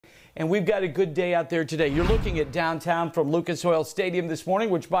and we've got a good day out there today. You're looking at downtown from Lucas Oil Stadium this morning,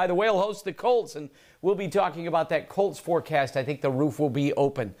 which, by the way, will host the Colts, and we'll be talking about that Colts forecast. I think the roof will be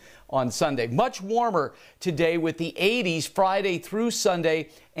open on Sunday. Much warmer today with the 80s Friday through Sunday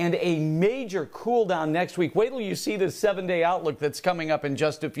and a major cool down next week. Wait till you see the 7-day outlook that's coming up in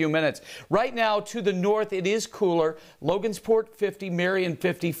just a few minutes. Right now to the north, it is cooler. Logansport 50, Marion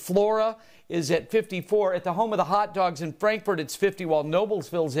 50, Flora is at 54. At the home of the hot dogs in Frankfort, it's 50, while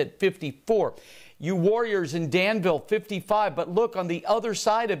Noblesville's at 54. You Warriors in Danville, 55. But look, on the other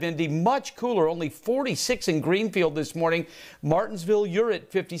side of Indy, much cooler, only 46 in Greenfield this morning. Martinsville, you're at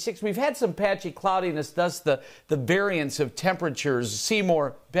 56. We've had some patchy cloudiness, thus the variance of temperatures.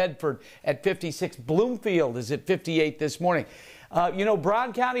 Seymour, Bedford at 56. Bloomfield is at 58 this morning.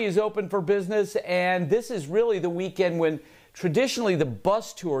 Brown County is open for business, and this is really the weekend when traditionally the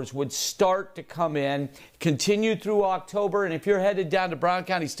bus tours would start to come in, continue through October, and if you're headed down to Brown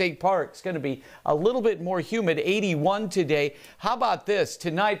County State Park, it's going to be a little bit more humid, 81 today. How about this?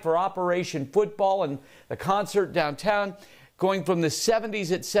 Tonight for Operation Football and the concert downtown, going from the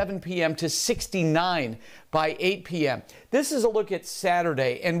 70s at 7 p.m. to 69 by 8 p.m. This is a look at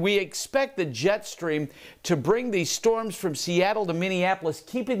Saturday, and we expect the jet stream to bring these storms from Seattle to Minneapolis,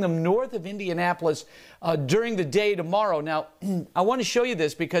 keeping them north of Indianapolis during the day tomorrow. Now, I want to show you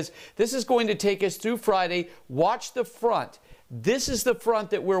this because this is going to take us through Friday. Watch the front. This is the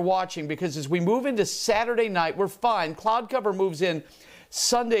front that we're watching, because as we move into Saturday night, we're fine. Cloud cover moves in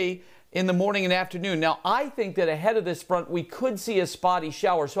Sunday in the morning and afternoon. Now, I think that ahead of this front, we could see a spotty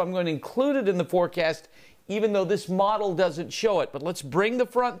shower, so I'm going to include it in the forecast, even though this model doesn't show it. But let's bring the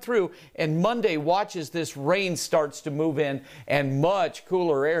front through, and Monday, watch as this rain starts to move in and much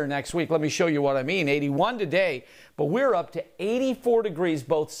cooler air next week. Let me show you what I mean. 81 today, but we're up to 84 degrees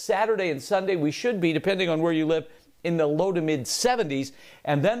both Saturday and Sunday. We should be, depending on where you live, in the low to mid 70s,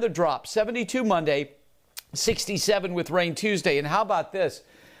 and then the drop, 72 Monday, 67 with rain Tuesday. And how about this?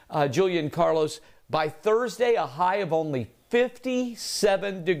 Julia and Carlos, by Thursday, a high of only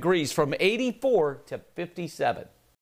 57 degrees, from 84 to 57.